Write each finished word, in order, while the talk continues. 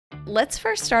Let's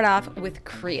first start off with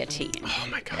creatine. Oh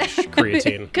my gosh,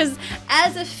 creatine. Because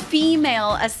as a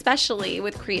female, especially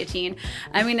with creatine,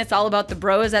 I mean, it's all about the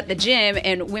bros at the gym,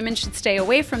 and women should stay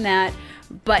away from that.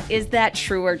 But is that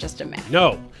true or just a myth?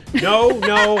 No. So I'm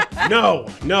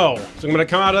going to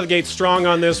come out of the gate strong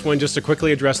on this one just to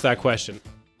quickly address that question.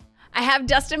 I have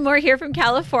Dustin Moore here from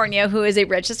California, who is a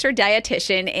registered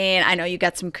dietitian, and I know you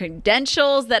got some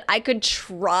credentials that I could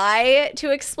try to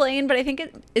explain, but I think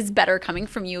it is better coming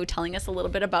from you telling us a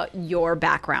little bit about your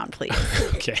background, please.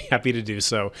 Okay, happy to do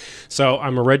so. So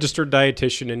I'm a registered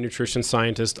dietitian and nutrition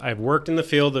scientist. I've worked in the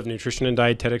field of nutrition and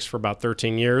dietetics for about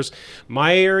 13 years.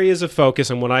 My areas of focus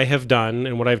and what I have done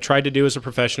and what I've tried to do as a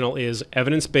professional is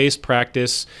evidence-based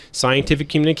practice, scientific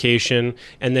communication,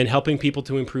 and then helping people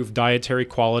to improve dietary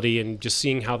quality and just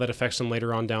seeing how that affects them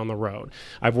later on down the road.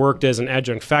 I've worked as an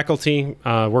adjunct faculty,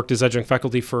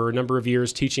 for a number of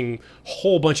years, teaching a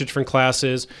whole bunch of different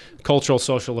classes, cultural,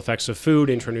 social effects of food,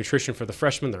 intro nutrition for the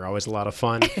freshmen. They're always a lot of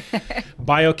fun.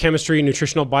 Biochemistry,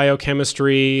 nutritional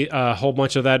biochemistry, a whole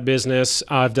bunch of that business.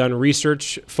 I've done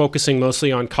research focusing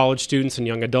mostly on college students and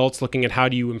young adults, looking at how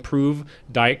do you improve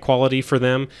diet quality for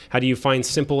them? How do you find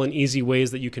simple and easy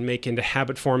ways that you can make into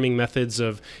habit-forming methods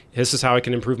of, this is how I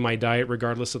can improve my diet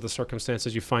regardless of the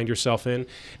circumstances you find yourself in.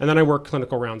 And then I work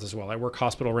clinical rounds as well. I work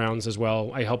hospital rounds as well.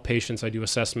 I help patients. I do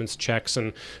assessments, checks,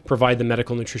 and provide the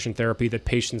medical nutrition therapy that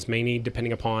patients may need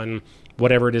depending upon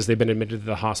whatever it is they've been admitted to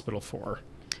the hospital for.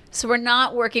 So we're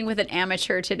not working with an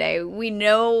amateur today. We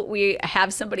know we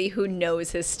have somebody who knows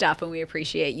his stuff, and we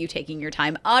appreciate you taking your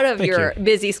time out of your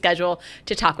busy schedule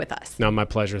to talk with us. No, my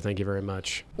pleasure. Thank you very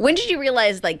much. When did you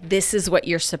realize, like, this is what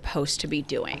you're supposed to be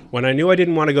doing? When I knew I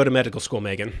didn't want to go to medical school,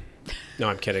 Megan. No,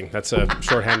 I'm kidding. That's a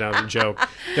shorthand of a joke.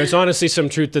 There's honestly some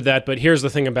truth to that, but here's the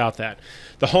thing about that.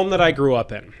 The home that I grew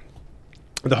up in,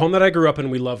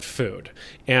 we loved food,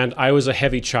 and I was a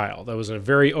heavy child. I was a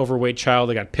very overweight child.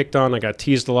 I got picked on. I got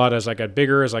teased a lot as I got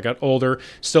bigger, as I got older.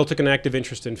 Still took an active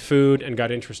interest in food and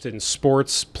got interested in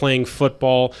sports, playing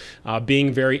football,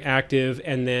 being very active,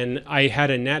 and then I had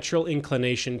a natural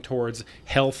inclination towards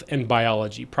health and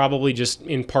biology, probably just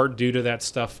in part due to that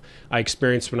stuff I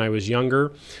experienced when I was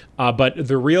younger. But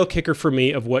the real kicker for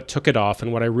me of what took it off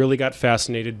and what I really got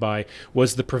fascinated by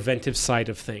was the preventive side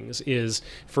of things. Is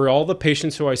for all the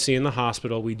patients who I see in the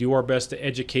hospital, we do our best to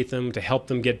educate them, to help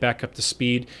them get back up to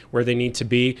speed where they need to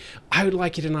be. I would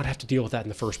like you to not have to deal with that in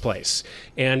the first place.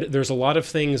 And there's a lot of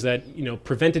things that,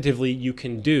 preventatively you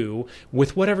can do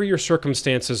with whatever your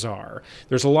circumstances are.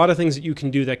 There's a lot of things that you can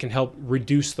do that can help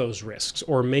reduce those risks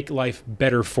or make life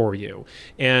better for you.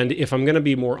 And if I'm going to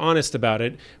be more honest about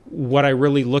it, what I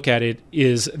really look at it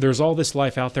is there's all this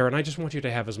life out there, and I just want you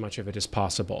to have as much of it as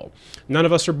possible. None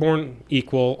of us are born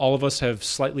equal. All of us have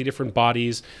slightly different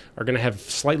bodies, are going to have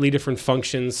slightly different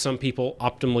functions. Some people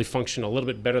optimally function a little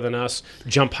bit better than us,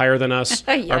 jump higher than us,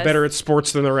 Yes. are better at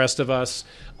sports than the rest of us.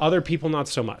 Other people, not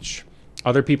so much.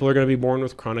 Other people are going to be born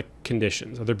with chronic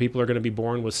conditions. Other people are going to be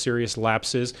born with serious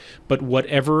lapses. But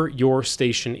whatever your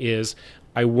station is,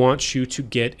 I want you to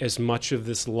get as much of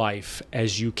this life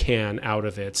as you can out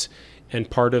of it. And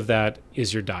part of that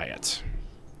is your diet.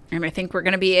 And I think we're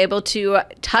going to be able to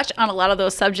touch on a lot of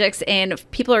those subjects, and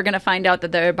people are going to find out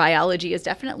that their biology is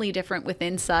definitely different with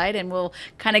inside, and we'll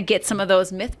kind of get some of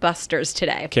those myth busters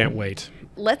today. Can't wait.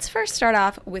 Let's first start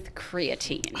off with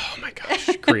creatine. Oh my gosh,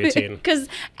 creatine. Because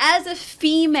as a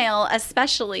female,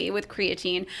 especially with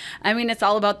creatine, I mean, it's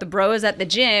all about the bros at the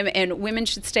gym, and women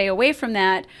should stay away from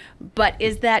that. But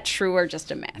is that true or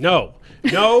just a myth? No.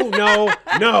 So I'm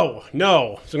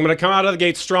going to come out of the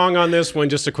gate strong on this one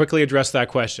just to quickly address that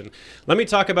question. Let me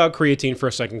talk about creatine for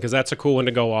a second, because that's a cool one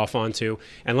to go off onto.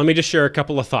 And let me just share a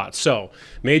couple of thoughts. So,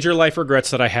 major life regrets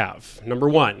that I have. Number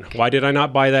one, why did I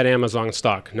not buy that Amazon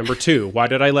stock? Number two, why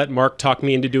did I let Mark talk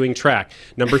me into doing track?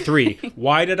 Number three,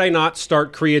 why did I not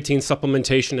start creatine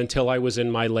supplementation until I was in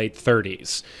my late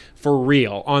 30s? For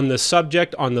real, on the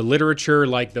subject, on the literature,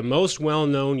 like the most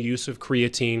well-known use of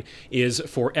creatine is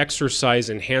for exercise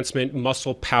enhancement,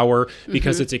 muscle power,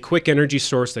 because it's a quick energy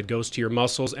source that goes to your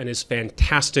muscles and is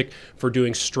fantastic for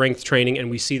doing strength training.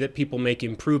 And we see that people make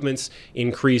improvements,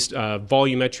 increased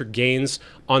volumetric gains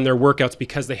on their workouts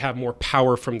because they have more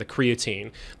power from the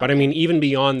creatine. But I mean, even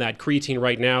beyond that, creatine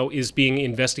right now is being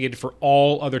investigated for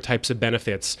all other types of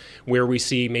benefits, where we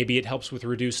see maybe it helps with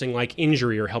reducing like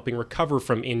injury or helping recover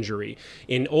from injury. injury.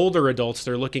 In older adults,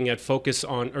 they're looking at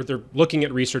they're looking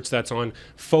at research that's on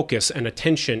focus and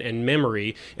attention and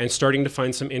memory, and starting to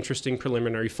find some interesting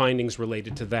preliminary findings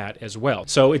related to that as well.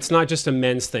 So it's not just a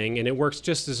men's thing, and it works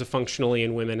just as functionally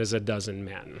in women as it does in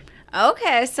men.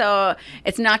 Okay, so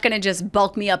it's not going to just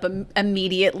bulk me up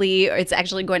immediately, or it's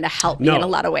actually going to help me in a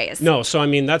lot of ways. No, so I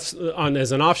mean that's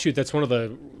as an offshoot. That's one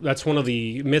of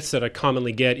the myths that I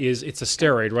commonly get is it's a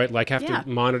steroid, right? Like have to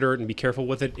monitor it and be careful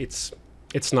with it.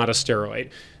 It's not a steroid.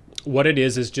 What it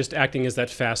is just acting as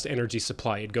that fast energy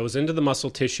supply. It goes into the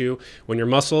muscle tissue. When your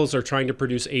muscles are trying to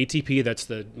produce ATP, that's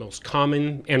the most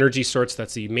common energy source.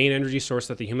 That's the main energy source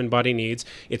that the human body needs.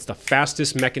 It's the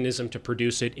fastest mechanism to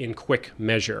produce it in quick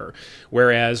measure.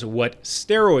 Whereas what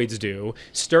steroids do,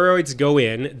 steroids go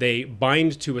in, they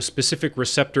bind to a specific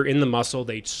receptor in the muscle.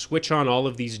 They switch on all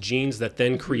of these genes that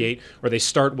then create, or they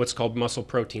start what's called muscle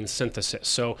protein synthesis.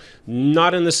 So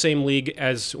not in the same league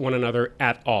as one another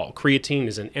at all. Creatine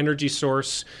is an energy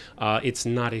source. It's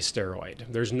not a steroid.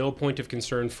 There's no point of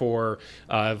concern for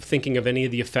thinking of any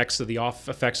of the effects of the off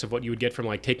effects of what you would get from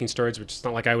like taking steroids, which is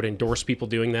not like I would endorse people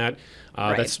doing that.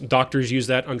 That's doctors use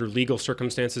that under legal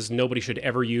circumstances. Nobody should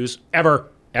ever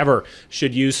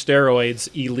should use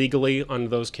steroids illegally on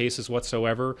those cases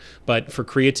whatsoever. But for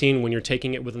creatine, when you're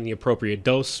taking it within the appropriate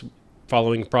dose,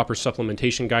 following proper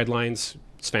supplementation guidelines,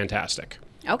 it's fantastic.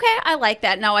 Okay, I like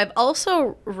that. Now, I've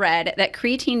also read that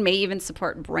creatine may even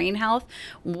support brain health.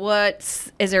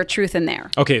 Is there truth in there?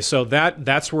 Okay, so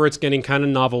that's where it's getting kind of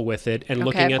novel with it, and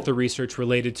looking at the research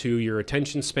related to your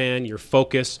attention span, your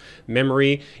focus,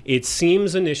 memory. It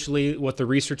seems initially what the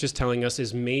research is telling us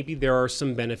is maybe there are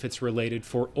some benefits related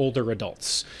for older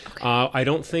adults. Okay. I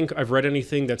don't think I've read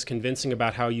anything that's convincing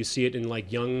about how you see it in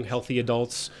like young, healthy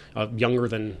adults, younger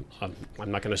than, I'm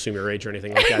not going to assume your age or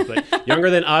anything like that, but younger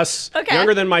than us,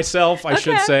 younger than myself, I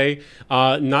should say.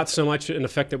 Not so much an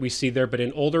effect that we see there, but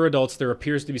in older adults, there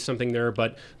appears to be something there,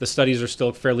 but the studies are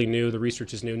still fairly new. The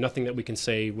research is new. Nothing that we can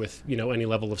say with, any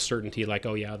level of certainty like,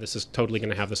 oh yeah, this is totally going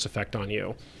to have this effect on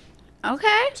you.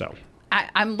 Okay. So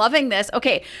I'm loving this.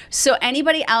 Okay, so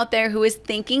anybody out there who is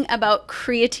thinking about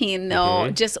creatine,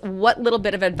 though, just what little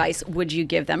bit of advice would you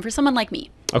give them for someone like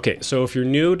me? Okay, so if you're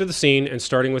new to the scene and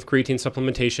starting with creatine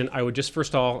supplementation, I would just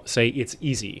first of all say it's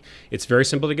easy. It's very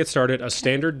simple to get started. A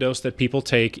standard dose that people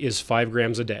take is 5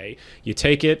 grams a day. You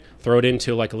take it, throw it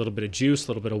into like a little bit of juice, a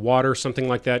little bit of water, something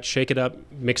like that, shake it up,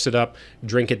 mix it up,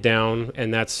 drink it down,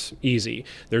 and that's easy.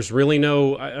 There's really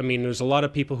there's a lot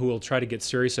of people who will try to get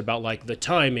serious about like the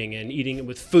timing and eating it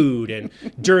with food and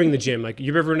during the gym. Like,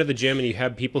 you've ever been to the gym and you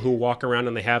have people who walk around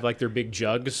and they have like their big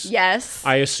jugs? Yes.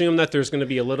 I assume that there's going to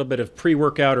be a little bit of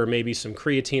pre-workout or maybe some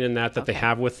creatine in that they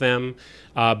have with them,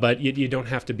 but you don't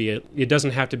have to be it doesn't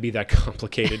have to be that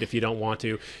complicated if you don't want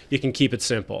to. You can keep it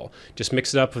simple. Just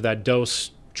mix it up with that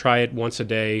dose. Try it once a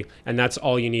day, and that's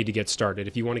all you need to get started.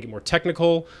 If you want to get more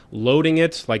technical, loading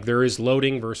it, like there is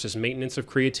loading versus maintenance of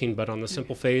creatine, but on the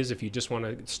simple phase, if you just want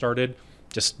to get started,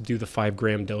 just do the 5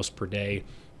 gram dose per day.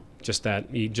 Just that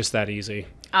easy.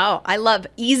 Oh, I love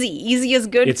easy. Easy is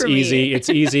good for me. It's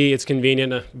easy. It's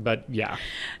convenient, but yeah.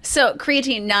 So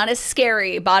creatine, not as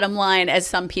scary, bottom line, as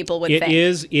some people would think.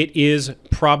 It is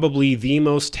probably the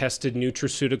most tested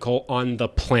nutraceutical on the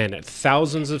planet.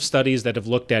 Thousands of studies that have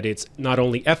looked at its not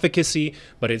only efficacy,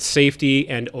 but its safety,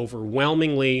 and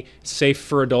overwhelmingly safe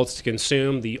for adults to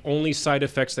consume. The only side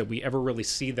effects that we ever really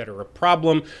see that are a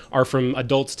problem are from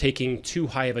adults taking too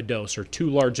high of a dose or too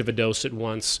large of a dose at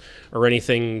once, or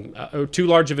anything, or too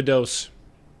large of a dose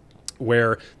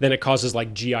where then it causes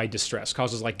like GI distress,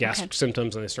 causes like gastric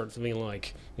symptoms, and they start feeling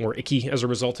like more icky as a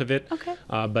result of it. Okay.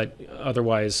 But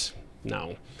otherwise,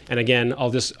 no. And again,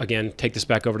 I'll just take this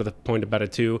back over to the point about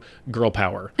it too. Girl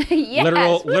power. Yes.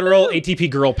 Literal ATP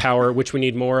girl power, which we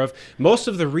need more of. Most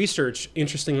of the research,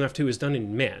 interesting enough too, is done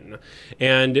in men.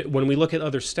 And when we look at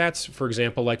other stats, for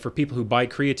example, like for people who buy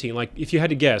creatine, like if you had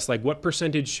to guess, like what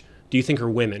percentage do you think are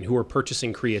women who are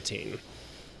purchasing creatine?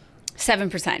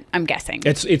 7%, I'm guessing.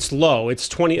 It's low. It's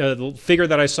 20. The figure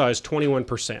that I saw is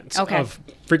 21%. Okay.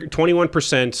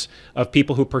 21% of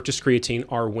people who purchase creatine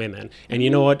are women. And you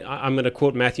know what? I'm going to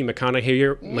quote Matthew McConaughey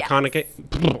here. Yes.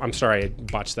 I'm sorry, I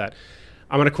botched that.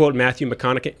 I'm going to quote Matthew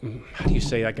McConaughey. How do you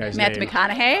say that guy's name? Matthew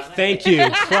McConaughey? Thank you.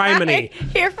 Criminy.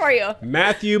 Here for you.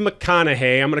 Matthew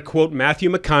McConaughey. I'm going to quote Matthew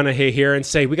McConaughey here and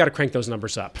say, we got to crank those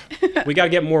numbers up. We got to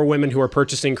get more women who are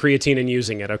purchasing creatine and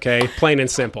using it, okay? Plain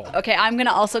and simple. Okay, I'm going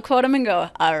to also quote him and go,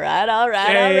 all right.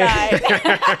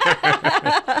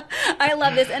 I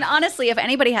love this. And honestly, if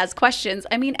anybody has questions,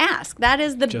 ask. That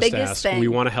is the biggest thing. We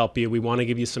want to help you. We want to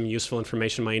give you some useful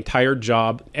information. My entire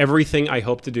job, everything I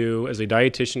hope to do as a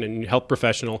dietitian and health professional,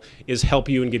 professional is help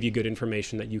you and give you good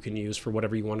information that you can use for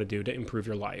whatever you want to do to improve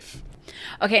your life.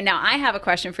 Okay, now I have a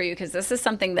question for you because this is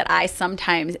something that I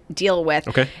sometimes deal with.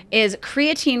 Okay. Is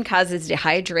creatine causes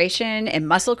dehydration and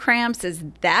muscle cramps? Is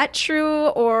that true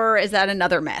or is that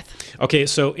another myth? Okay,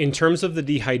 so in terms of the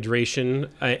dehydration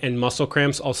and muscle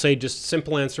cramps, I'll say just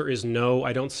simple answer is no.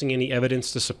 I don't see any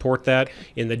evidence to support that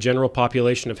in the general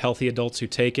population of healthy adults who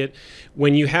take it.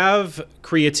 When you have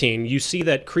creatine, you see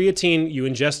that creatine, you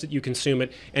ingest it, you consume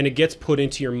it, and it gets put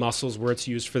into your muscles where it's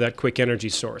used for that quick energy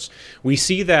source. We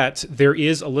see that there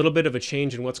is a little bit of a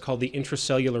change in what's called the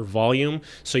intracellular volume.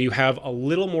 So you have a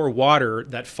little more water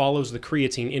that follows the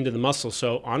creatine into the muscle.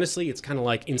 So honestly, it's kind of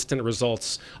like instant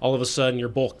results. All of a sudden, you're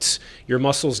bulked. Your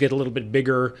muscles get a little bit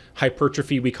bigger.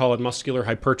 Hypertrophy, we call it muscular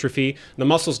hypertrophy. The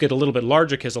muscles get a little bit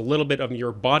larger because a little bit of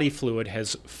your body fluid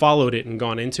has followed it and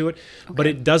gone into it. Okay. But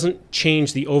it doesn't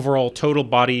change the overall total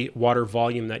body water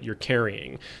volume that you're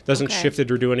carrying. Doesn't shift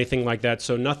it or do anything like that.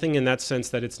 So nothing in that sense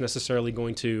that it's necessarily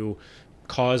going to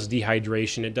cause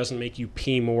dehydration. It doesn't make you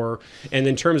pee more. And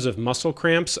in terms of muscle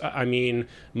cramps, I mean,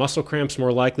 muscle cramps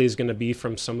more likely is going to be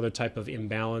from some other type of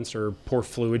imbalance or poor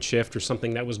fluid shift or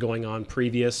something that was going on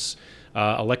previous,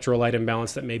 electrolyte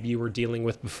imbalance that maybe you were dealing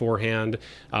with beforehand,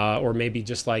 or maybe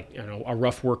just like, you know, a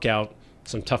rough workout,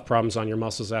 some tough problems on your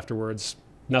muscles afterwards.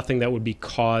 Nothing that would be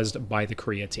caused by the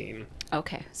creatine.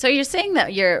 Okay. So you're saying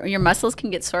that your muscles can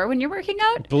get sore when you're working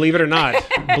out? Believe it or not.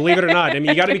 Believe it or not. I mean,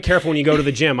 you got to be careful when you go to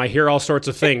the gym. I hear all sorts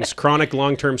of things. Chronic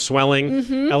long-term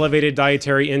swelling, elevated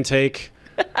dietary intake.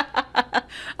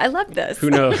 I love this. Who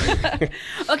knows?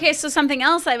 Okay, so something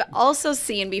else I've also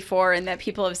seen before and that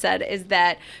people have said is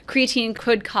that creatine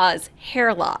could cause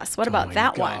hair loss. What about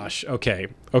that one? Gosh. Okay.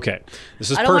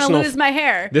 This is I don't personal. want to lose my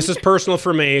hair. This is personal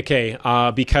for me, okay,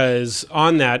 because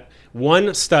on that,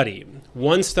 one study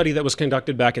that was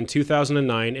conducted back in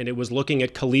 2009, and it was looking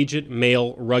at collegiate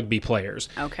male rugby players.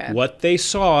 Okay. What they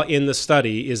saw in the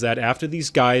study is that after these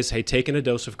guys had taken a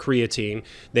dose of creatine,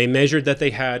 they measured that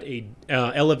they had a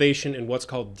elevation in what's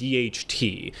called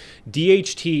DHT.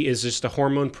 DHT is just a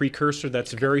hormone precursor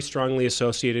that's very strongly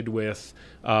associated with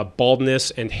baldness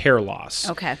and hair loss.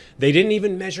 Okay. They didn't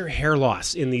even measure hair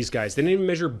loss in these guys. They didn't even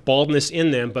measure baldness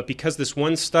in them, but because this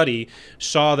one study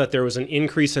saw that there was an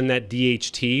increase in that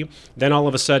DHT, then all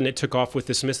of a sudden it took off with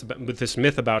this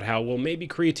myth about how, well, maybe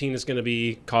creatine is going to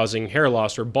be causing hair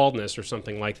loss or baldness or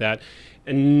something like that.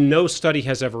 And no study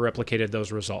has ever replicated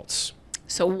those results.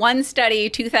 So one study,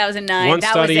 2009, One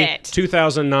that study, was it.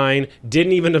 2009,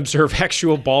 didn't even observe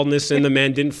actual baldness in the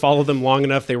men, didn't follow them long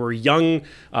enough. They were young,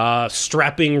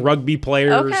 strapping rugby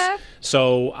players. Okay.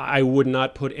 So I would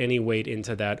not put any weight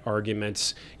into that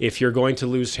argument. If you're going to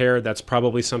lose hair, that's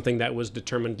probably something that was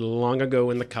determined long ago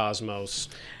in the cosmos.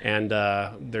 And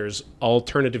there's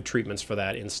alternative treatments for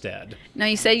that instead. Now,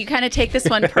 you said you kind of take this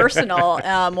one personal.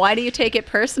 Why do you take it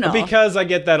personal? Because I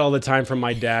get that all the time from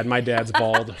my dad. My dad's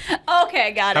bald.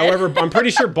 Okay, got it. However, I'm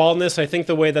pretty sure baldness, I think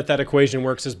the way that equation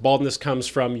works is baldness comes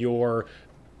from your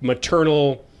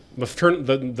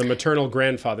the maternal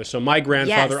grandfather. So my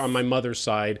grandfather on my mother's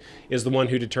side is the one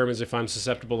who determines if I'm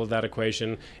susceptible to that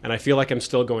equation, and I feel like I'm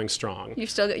still going strong.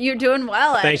 You're doing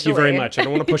well, actually. Thank you very much. I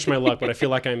don't want to push my luck, but I feel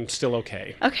like I'm still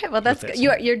okay. Okay, well, that's good.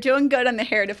 You're doing good on the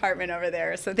hair department over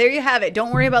there. So there you have it.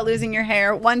 Don't worry about losing your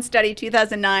hair. One study,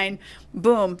 2009,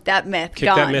 boom, that myth Kick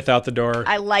gone. that myth out the door.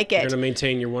 I like it. You're going to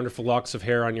maintain your wonderful locks of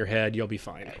hair on your head. You'll be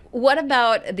fine. What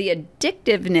about the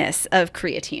addictiveness of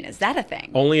creatine? Is that a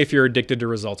thing? Only if you're addicted to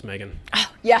results, Megan.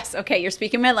 Oh, yes. Okay, you're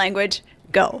speaking my language.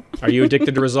 Go. Are you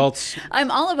addicted to results?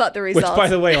 I'm all about the results. Which, by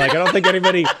the way, like I don't think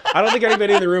anybody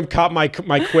in the room caught my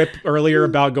quip earlier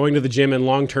about going to the gym and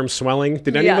long-term swelling.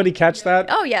 Did anybody catch that?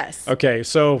 Oh, yes. Okay,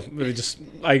 so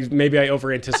maybe I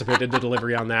over-anticipated the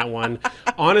delivery on that one.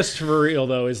 Honest for real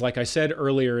though is, like I said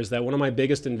earlier, is that one of my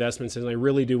biggest investments, and I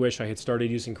really do wish I had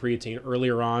started using creatine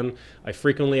earlier on. I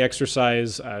frequently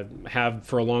exercise, have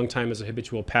for a long time as a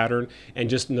habitual pattern, and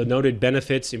just the noted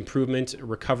benefits, improvement,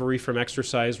 recovery from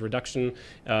exercise, reduction.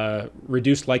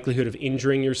 Reduced likelihood of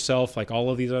injuring yourself, like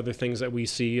all of these other things that we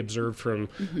see observed from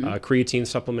creatine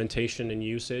supplementation and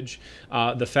usage.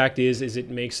 The fact is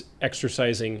it makes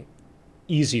exercising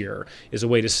easier is a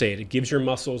way to say it. It gives your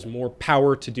muscles more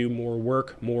power to do more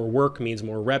work. More work means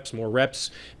more reps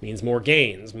means more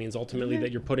gains, means ultimately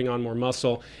that you're putting on more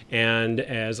muscle. And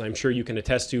as I'm sure you can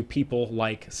attest to, people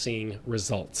like seeing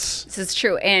results. This is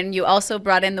true. And you also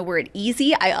brought in the word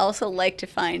easy. I also like to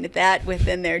find that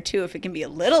within there too, if it can be a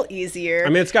little easier. I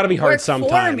mean, it's got to be hard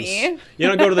sometimes. For me. You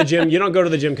don't go to the gym. You don't go to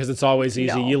the gym because it's always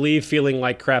easy. No. You leave feeling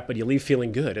like crap, but you leave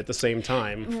feeling good at the same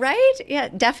time. Right? Yeah,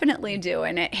 definitely do.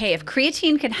 And hey, if creatine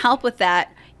creatine can help with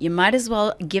that, you might as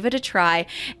well give it a try.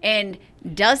 And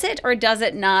does it or does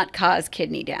it not cause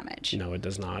kidney damage? No, it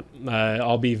does not.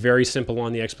 I'll be very simple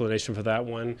on the explanation for that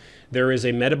one. There is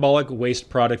a metabolic waste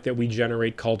product that we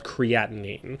generate called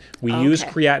creatinine. We use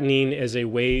creatinine as a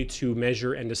way to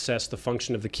measure and assess the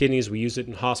function of the kidneys. We use it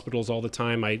in hospitals all the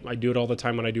time. I do it all the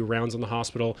time when I do rounds in the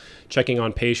hospital, checking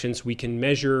on patients. We can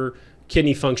measure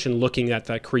kidney function looking at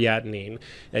that creatinine.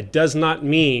 That does not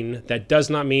mean that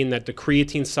the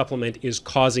creatine supplement is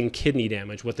causing kidney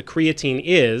damage. What the creatine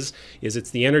is it's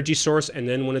the energy source, and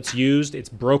then when it's used, it's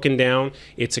broken down,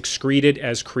 it's excreted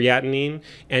as creatinine.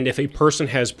 And if a person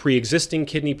has pre-existing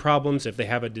kidney problems, if they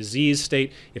have a disease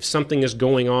state, if something is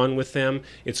going on with them,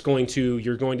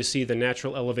 you're going to see the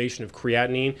natural elevation of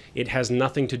creatinine. It has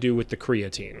nothing to do with the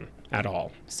creatine at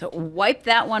all. So wipe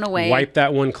that one away. Wipe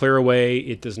that one clear away.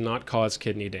 It does not cause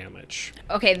kidney damage.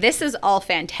 Okay, this is all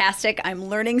fantastic. I'm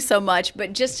learning so much,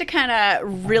 but just to kind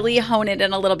of really hone it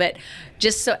in a little bit,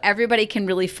 just so everybody can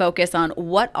really focus on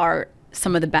what are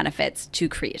some of the benefits to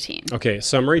creatine. Okay,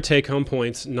 summary take-home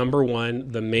points. Number one,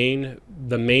 the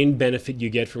main benefit you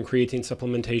get from creatine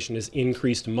supplementation is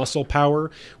increased muscle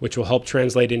power, which will help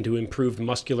translate into improved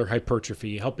muscular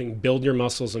hypertrophy, helping build your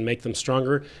muscles and make them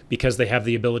stronger because they have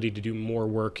the ability to do more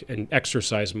work and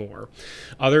exercise more.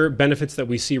 Other benefits that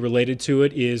we see related to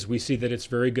it is we see that it's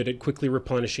very good at quickly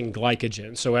replenishing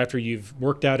glycogen. So after you've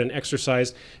worked out and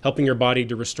exercised, helping your body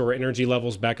to restore energy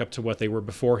levels back up to what they were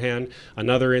beforehand.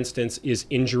 Another instance is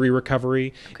injury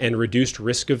recovery and reduced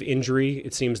risk of injury.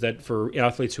 It seems that for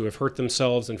athletes who have hurt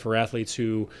themselves and for athletes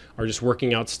who are just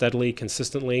working out steadily,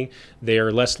 consistently, they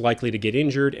are less likely to get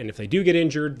injured. And if they do get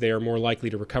injured, they are more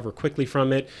likely to recover quickly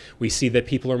from it. We see that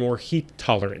people are more heat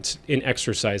tolerant in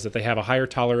exercise, that they have a higher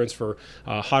tolerance for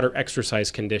hotter exercise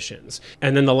conditions.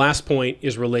 And then the last point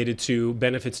is related to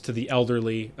benefits to the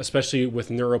elderly, especially with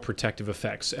neuroprotective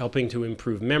effects, helping to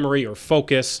improve memory or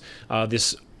focus.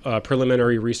 This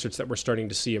preliminary research that we're starting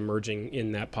to see emerging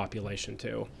in that population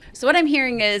too. So what I'm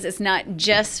hearing is it's not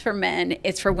just for men,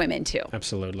 it's for women too.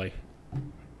 Absolutely.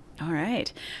 All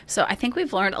right. So I think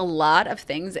we've learned a lot of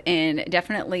things and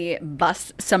definitely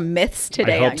bust some myths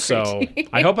today. I hope so.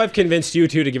 I hope I've convinced you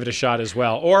too to give it a shot as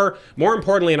well. Or more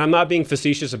importantly, and I'm not being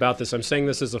facetious about this, I'm saying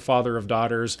this as a father of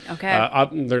daughters. Okay.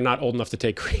 They're not old enough to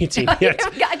take creatine yet.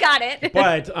 Got it.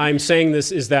 But I'm saying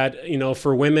this is that,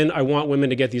 for women, I want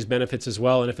women to get these benefits as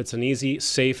well. And if it's an easy,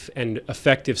 safe, and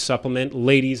effective supplement,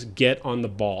 ladies, get on the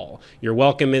ball. You're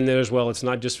welcome in there as well. It's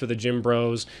not just for the gym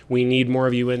bros. We need more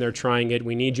of you in there trying it.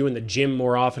 We need you in the gym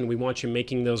more often. We want you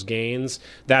making those gains.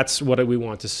 That's what we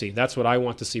want to see. That's what I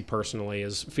want to see personally,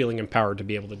 is feeling empowered to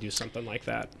be able to do something like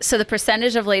that. So the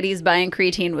percentage of ladies buying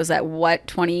creatine was at what,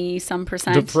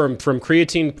 20-some%? From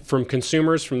creatine, from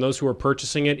consumers, from those who are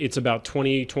purchasing it, it's about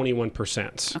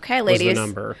 21%. Okay, ladies, was the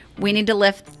number. We need to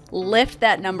lift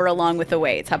that number along with the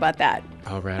weights. How about that?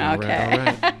 All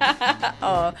right.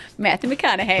 Oh, Matthew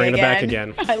McConaughey Bringing again. it back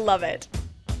again. I love it.